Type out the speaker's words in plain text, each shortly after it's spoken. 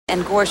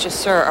and Gorsha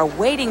Sur are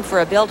waiting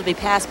for a bill to be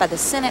passed by the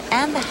Senate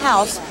and the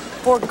House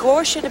for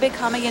Gorsha to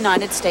become a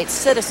United States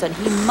citizen.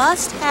 He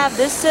must have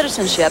this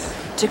citizenship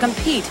to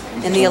compete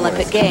in the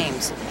Olympic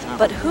Games.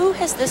 But who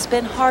has this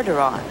been harder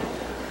on?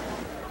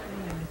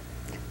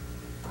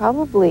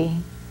 Probably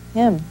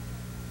him.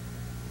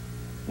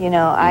 You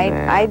know,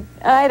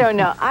 I don't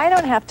know. I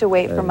don't have to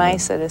wait for my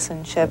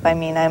citizenship. I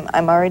mean,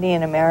 I'm already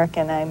an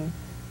American.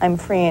 I'm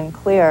free and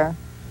clear.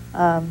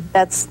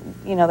 That's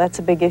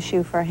a big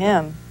issue for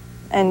him.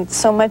 And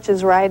so much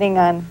is riding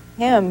on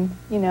him,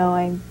 you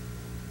know.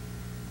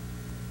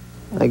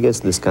 I guess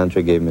this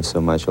country gave me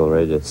so much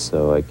already,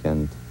 so I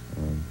can't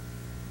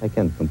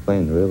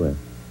complain, really.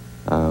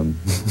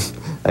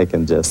 I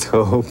can just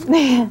hope.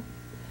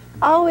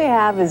 All we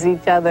have is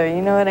each other,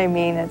 you know what I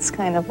mean? It's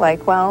kind of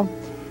like, well,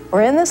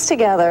 we're in this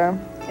together.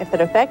 If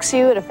it affects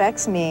you, it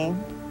affects me.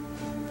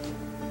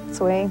 It's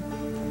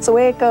the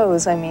way it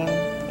goes. I mean,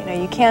 you know,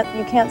 you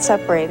can't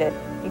separate it.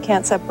 You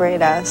can't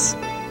separate us.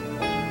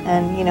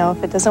 And, you know,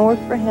 if it doesn't work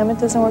for him, it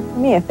doesn't work for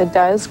me. If it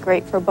does,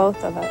 great for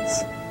both of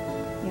us.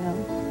 You know,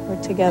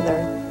 we're together.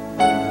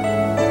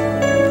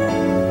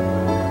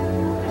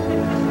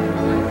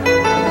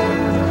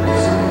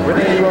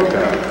 Renee,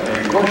 Roca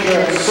and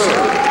Gorsha Sur.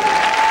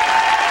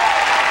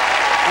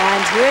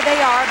 And here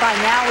they are. By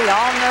now, we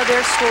all know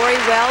their story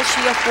well. She,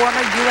 a former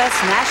U.S.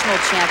 national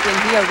champion.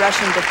 He, a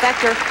Russian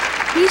defector.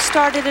 He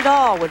started it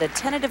all with a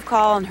tentative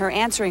call on her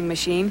answering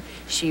machine.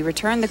 She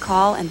returned the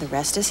call, and the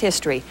rest is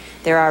history.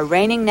 There are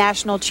reigning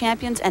national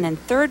champions and in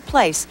third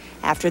place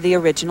after the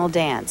original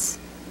dance.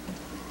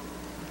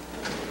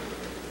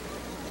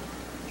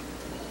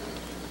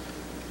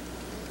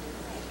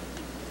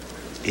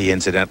 He,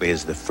 incidentally,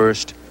 is the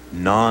first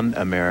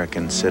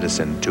non-American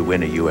citizen to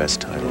win a U.S.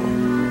 title.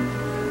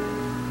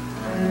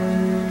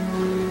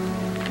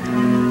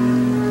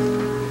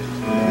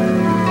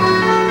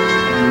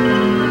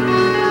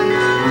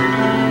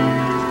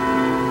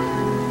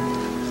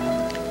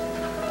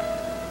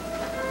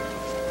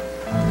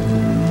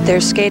 They're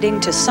skating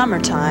to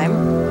Summertime.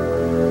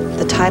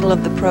 The title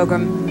of the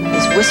program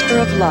is Whisper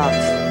of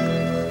Love.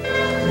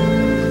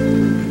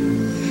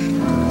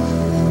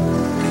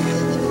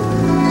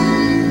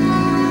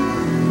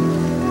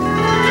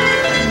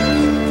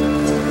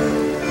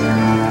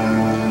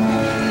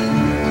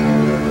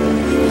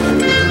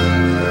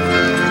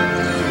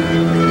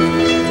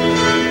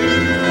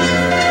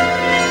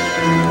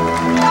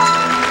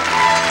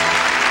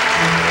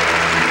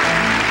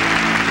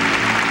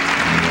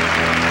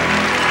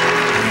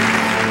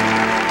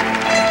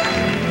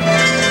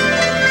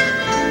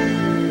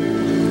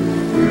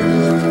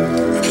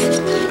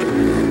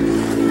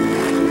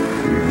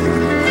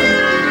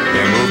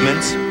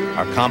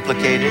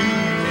 Complicated,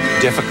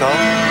 difficult,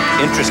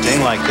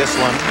 interesting like this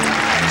one,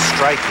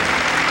 striking.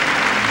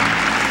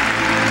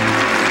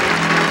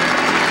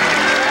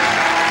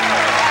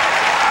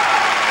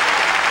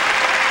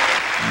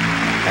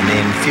 And they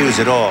infuse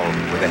it all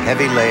with a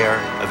heavy layer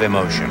of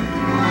emotion.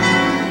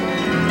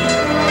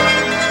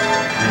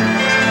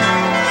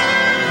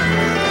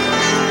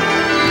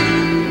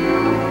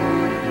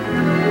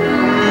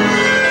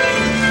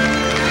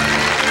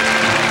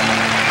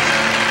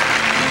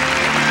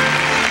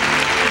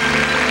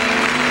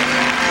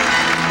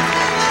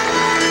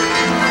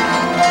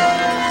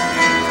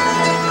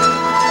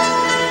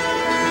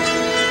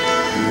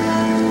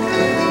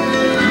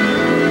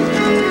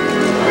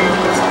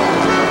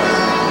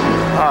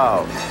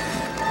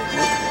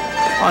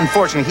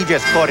 Unfortunately, he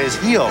just caught his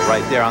heel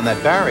right there on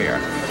that barrier.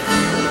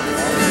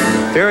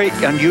 Very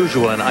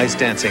unusual in ice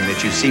dancing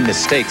that you see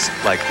mistakes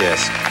like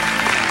this.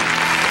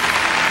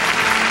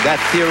 That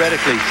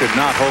theoretically should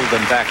not hold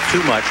them back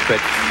too much, but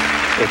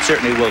it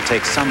certainly will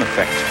take some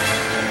effect.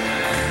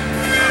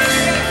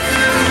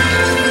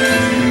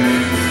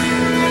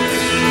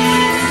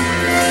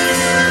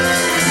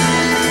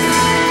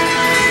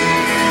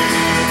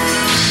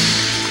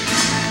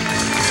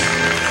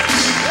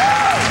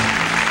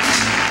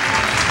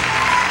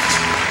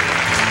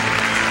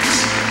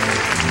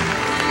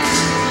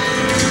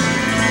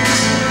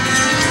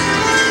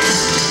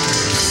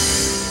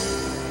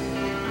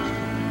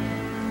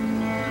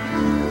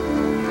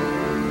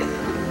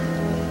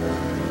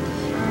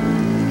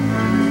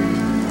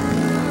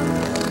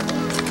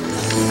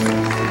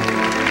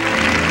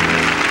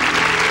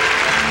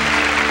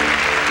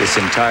 This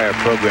entire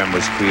program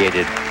was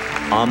created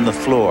on the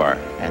floor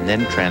and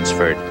then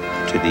transferred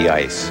to the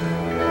ice.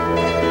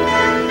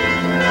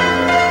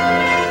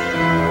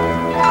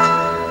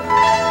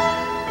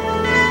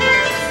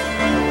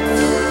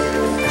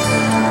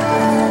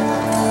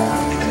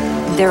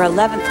 Their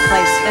 11th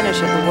place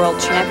finish at the World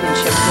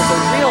Championships was a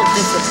real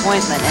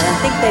disappointment, and I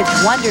think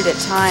they've wondered at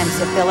times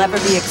if they'll ever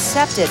be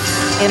accepted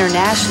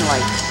internationally.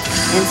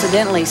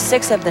 Incidentally,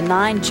 6 of the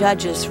 9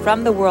 judges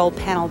from the world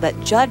panel that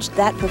judged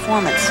that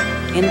performance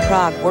in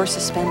Prague were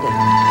suspended.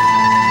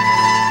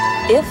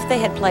 If they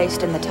had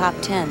placed in the top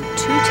 10, 2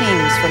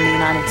 teams from the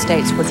United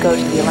States would go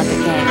to the Olympic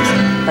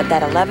Games, but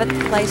that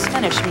 11th place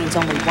finish means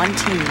only 1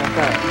 team will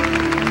go.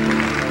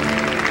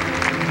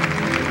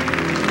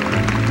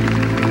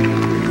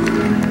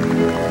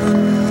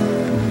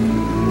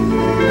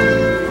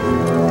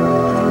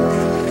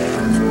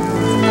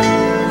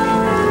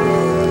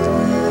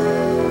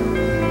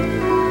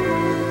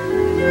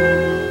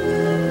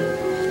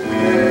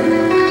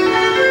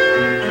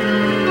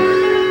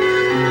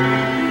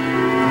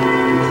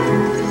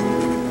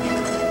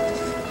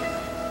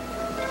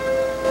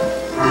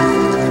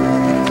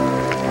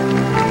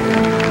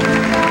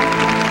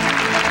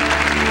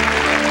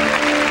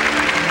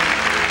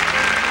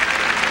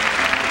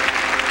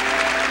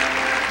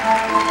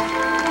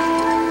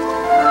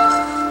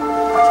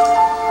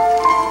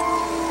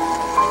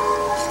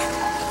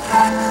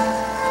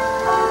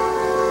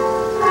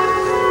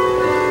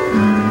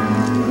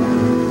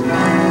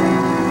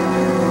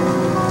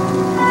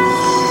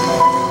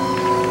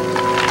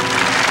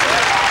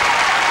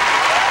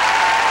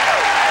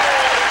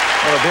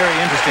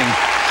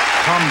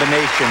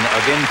 Combination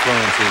of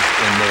influences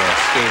in their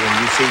skating.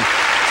 You see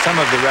some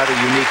of the rather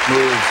unique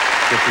moves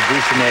that the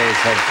Duchesnays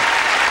have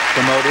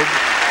promoted.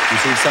 You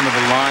see some of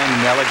the line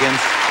and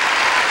elegance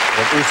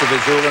that Usova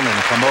Zulin and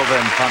Klimova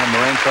and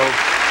Ponomarenko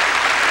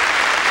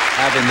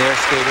have in their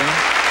skating.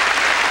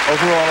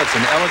 Overall, it's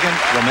an elegant,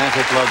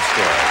 romantic love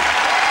story.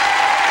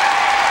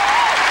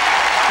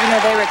 You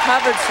know, they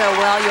recovered so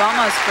well, you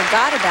almost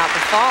forgot about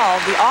the fall.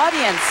 The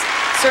audience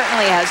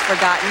certainly has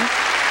forgotten.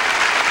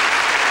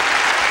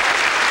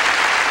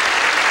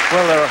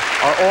 Well, there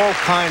are all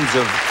kinds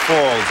of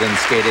falls in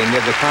skating.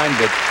 They're the kind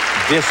that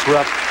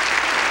disrupt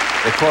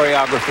the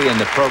choreography and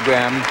the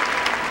program.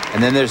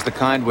 And then there's the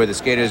kind where the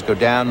skaters go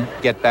down,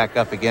 get back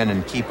up again,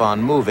 and keep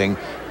on moving,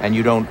 and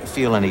you don't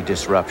feel any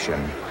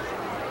disruption.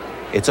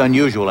 It's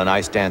unusual in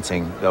ice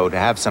dancing, though, to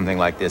have something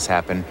like this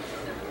happen.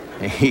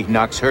 He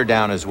knocks her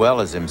down as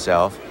well as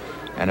himself.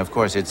 And, of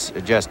course, it's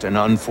just an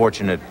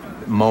unfortunate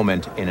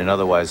moment in an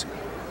otherwise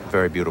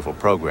very beautiful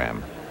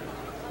program.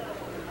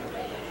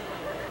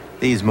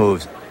 These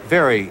moves,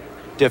 very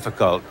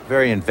difficult,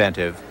 very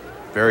inventive,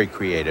 very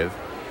creative.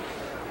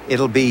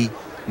 It'll be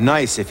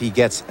nice if he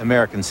gets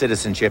American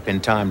citizenship in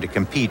time to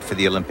compete for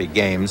the Olympic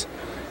Games.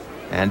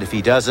 And if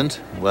he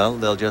doesn't, well,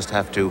 they'll just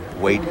have to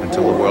wait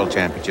until the World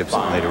Championships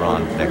later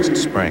on next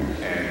spring.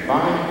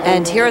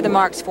 And here are the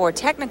marks for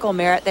technical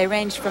merit. They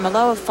ranged from a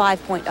low of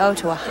 5.0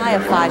 to a high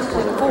of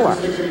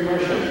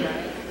 5.4.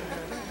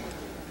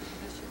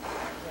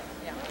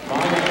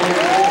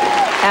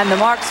 And the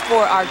marks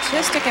for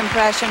artistic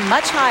impression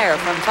much higher,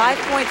 from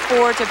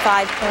 5.4 to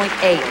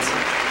 5.8.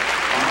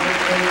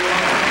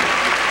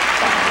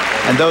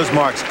 And those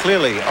marks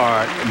clearly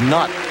are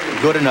not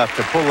good enough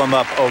to pull them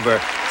up over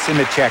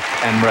Simicek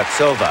and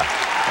Mretsova.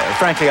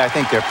 Frankly, I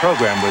think their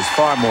program was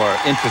far more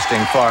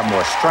interesting, far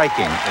more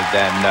striking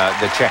than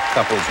the Czech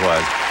couples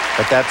was.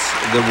 But that's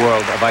the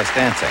world of ice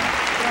dancing.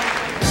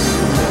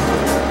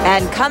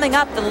 And coming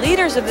up, the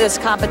leaders of this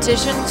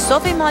competition,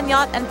 Sophie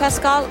Magnot and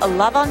Pascal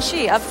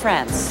Lavanchy of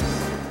France.